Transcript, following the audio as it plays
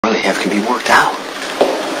want to have can be worked out.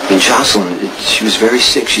 I mean, Josslyn, she was very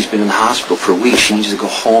sick. She's been in the hospital for weeks. She needs to go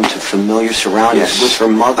home to familiar surroundings with her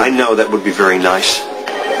mother. I know that would be very nice.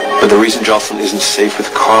 But the reason Josslyn isn't safe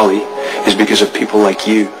with Carly is because of people like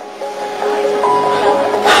you.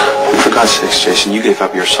 For God's sakes, Jason, you gave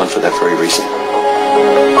up your son for that very reason.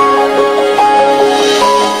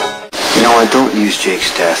 You know, I don't use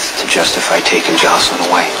Jake's death to justify taking Josslyn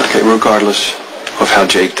away. Okay, regardless of how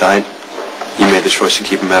Jake died, you made the choice to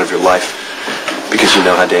keep him out of your life because you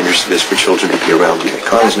know how dangerous it is for children to be around you.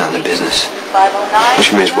 Carly's not in the business. Well,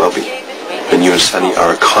 she may as well be. And you and Sonny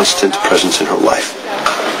are a constant presence in her life.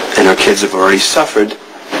 And her kids have already suffered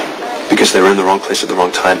because they were in the wrong place at the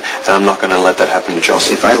wrong time, and I'm not going to let that happen to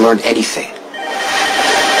Josslyn. If I learned anything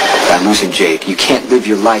by losing Jake, you can't live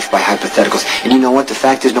your life by hypotheticals. And you know what? The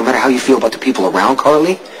fact is, no matter how you feel about the people around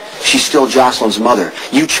Carly, she's still Josslyn's mother.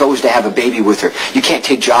 You chose to have a baby with her. You can't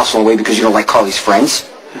take Josslyn away because you don't like Carly's friends.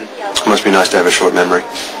 It must be nice to have a short memory.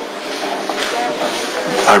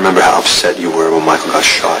 I remember how upset you were when Michael got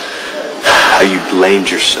shot. How you blamed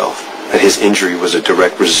yourself that his injury was a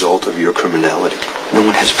direct result of your criminality. No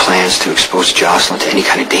one has plans to expose Josslyn to any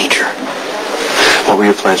kind of danger. What were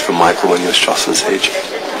your plans for Michael when he was Josslyn's age?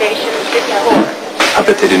 I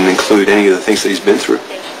bet they didn't include any of the things that he's been through.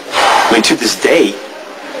 I mean, to this day,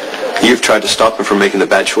 you've tried to stop him from making the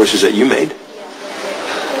bad choices that you made.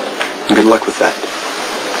 And good luck with that.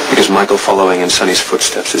 Because Michael following in Sonny's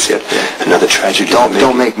footsteps is yet another tragedy.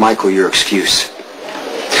 Don't make Michael your excuse.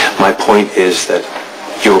 My point is that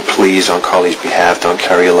your pleas on Carly's behalf don't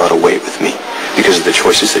carry a lot of weight with me because of the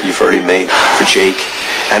choices that you've already made for Jake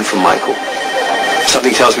and for Michael.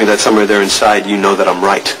 Something tells me that somewhere there inside you know that I'm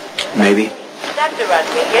right. Maybe.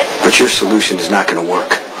 But your solution is not going to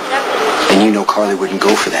work. And you know Carly wouldn't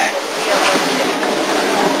go for that.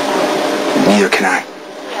 Neither can I.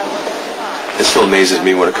 It still amazes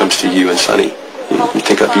me when it comes to you and Sonny. You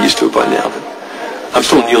think I'd be used to it by now, but I'm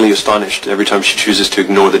still newly astonished every time she chooses to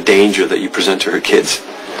ignore the danger that you present to her kids.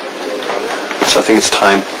 So I think it's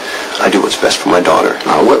time I do what's best for my daughter.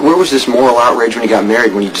 Where was this moral outrage when you got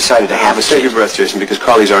married, when you decided to have a Take your breath, Jason, because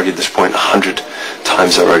Carly's argued this point 100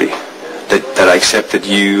 times already. That I accepted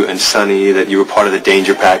you and Sonny, that you were part of the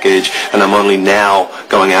danger package, and I'm only now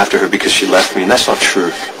going after her because she left me, and that's not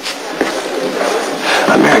true.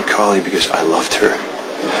 I married Carly because I loved her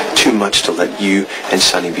too much to let you and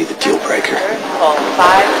Sonny be the deal breaker.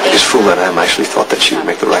 Because fool that I am, I actually thought that she would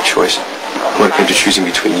make the right choice when it came to choosing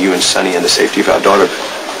between you and Sonny and the safety of our daughter.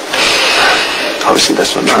 Obviously,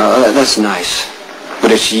 that's not true. That's nice.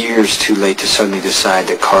 But it's years too late to suddenly decide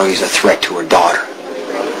that Carly's a threat to her daughter.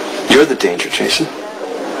 You're the danger, Jason.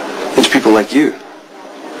 It's people like you.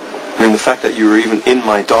 I mean, the fact that you were even in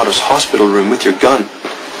my daughter's hospital room with your gun,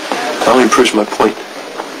 that only proves my point.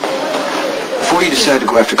 Before you decide to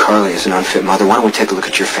go after Carly as an unfit mother, why don't we take a look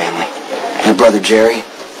at your family? Your brother Jerry,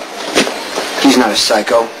 he's not a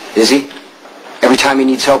psycho, is he? Every time he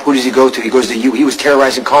needs help, who does he go to? He goes to you. He was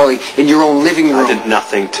terrorizing Carly in your own living room. I did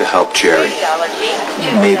nothing to help Jerry.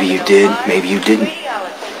 Maybe you did, maybe you didn't.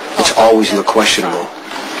 It's always look questionable.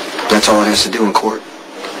 That's all it has to do in court.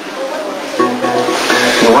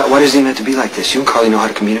 You know, why does it have to be like this? You and Carly know how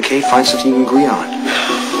to communicate. Find something you can agree on.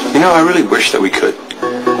 You know, I really wish that we could.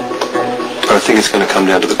 But I think it's going to come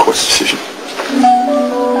down to the court's decision.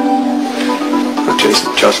 Look,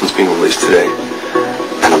 Jason, Josslyn's being released today,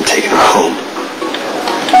 and I'm taking her home.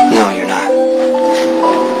 No, you're not.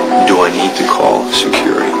 Do I need to call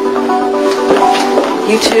security?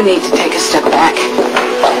 You two need to take a step back.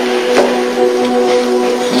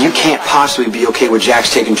 You can't possibly be okay with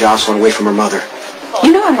Jax taking Josslyn away from her mother.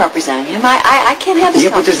 You know I'm representing him. I can't have this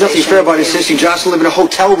conversation. Yeah, but there's nothing fair about insisting Josslyn live in a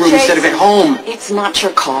hotel room instead of at home. It's not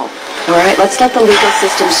your call. All right? Let's let the legal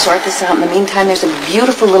system sort this out. In the meantime, there's a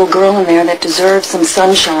beautiful little girl in there that deserves some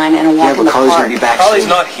sunshine and a walk in the Carly's park. Gonna be back Carly's soon.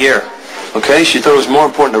 not here. Okay? She thought it was more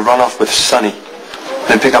important to run off with Sonny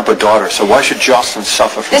than pick up her daughter. So why should Josslyn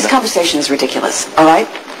suffer from This that? conversation is ridiculous. All right?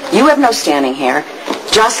 You have no standing here.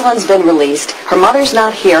 Josslyn's been released. Her mother's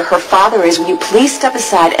not here. Her father is. Will you please step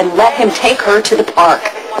aside and let him take her to the park?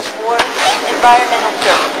 Environmental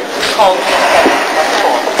services. Call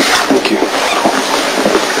 714. Thank you.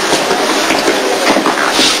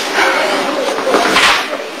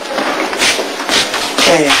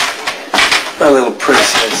 Hey, my little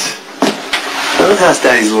princess. How's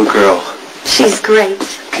Daddy's little girl? She's great.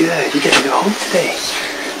 Good. You get to go home today.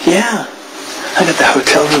 Yeah. I got the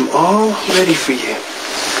hotel room all ready for you.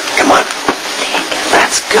 Come on.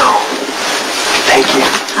 Let's go. Thank you.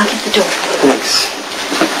 I'll get the door. Thanks.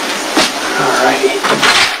 Alrighty.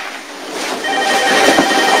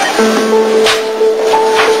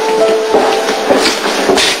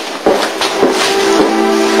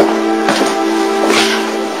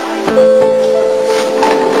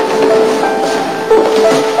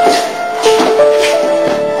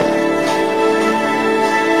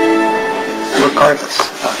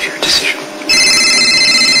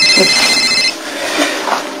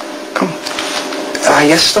 Come.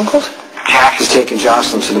 Yes, Stone Cold? Jack is taking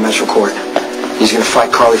Josslyn to the Metro Court. He's going to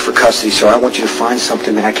fight Carly for custody, so I want you to find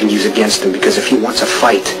something that I can use against him, because if he wants a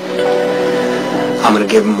fight, I'm going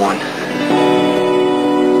to give him one.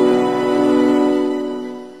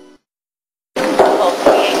 Call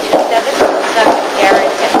 3827. Dr.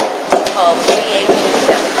 Garrett. Call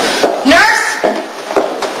 3827. Nurse!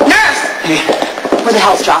 Nurse! Hey, Where the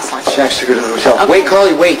hell's Josslyn? Jack's took her to the hotel. Okay. Wait,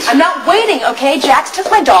 Carly, wait. I'm not waiting, okay? Jax took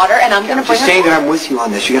my daughter, and I'm going to bring Just her... saying that I'm with you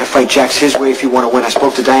on this. You got to fight Jax his way if you want to win. I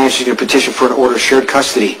spoke to Diane. She's going to petition for an order of shared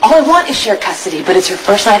custody. All I want is shared custody, but it's her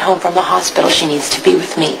first night home from the hospital. She needs to be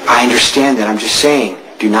with me. I understand that. I'm just saying.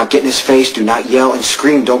 Do not get in his face. Do not yell and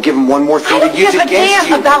scream. Don't give him one more thing I to don't use give a against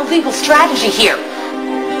damn you. about legal strategy here.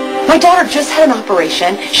 My daughter just had an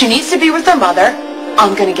operation. She needs to be with her mother.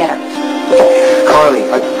 I'm going to get her. Carly,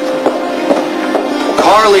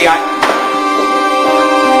 Carly,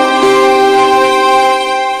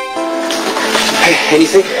 Hey,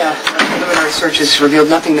 anything? Preliminary search has revealed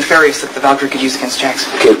nothing nefarious that the voucher could use against Jax.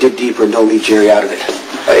 Okay, dig deeper and don't leave Jerry out of it.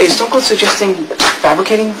 Is Stone Cold suggesting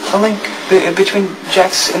fabricating a link between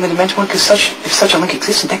Jax and the Demented One? Because if such a link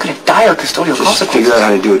existed, that could have dire custodial Just consequences. figure out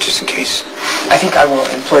how to do it just in case. I think I will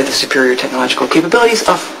employ the superior technological capabilities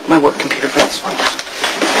of my work computer for this one.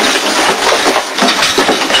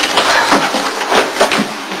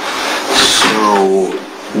 So,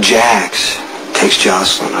 Jax takes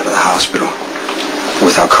Josslyn out of the hospital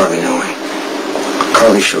without Carly knowing.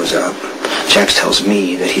 Carly shows up. Jax tells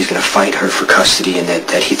me that he's going to fight her for custody and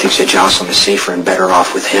that he thinks that Josslyn is safer and better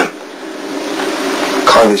off with him.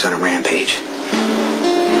 Carly's on a rampage.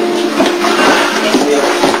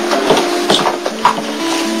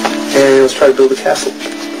 Hey, let's try to build a castle.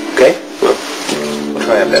 Okay? Well, we'll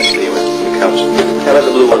try our best anyway. When it comes. How about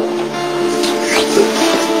the blue one?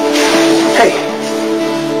 Hey,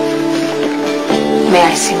 May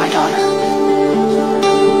I see my daughter?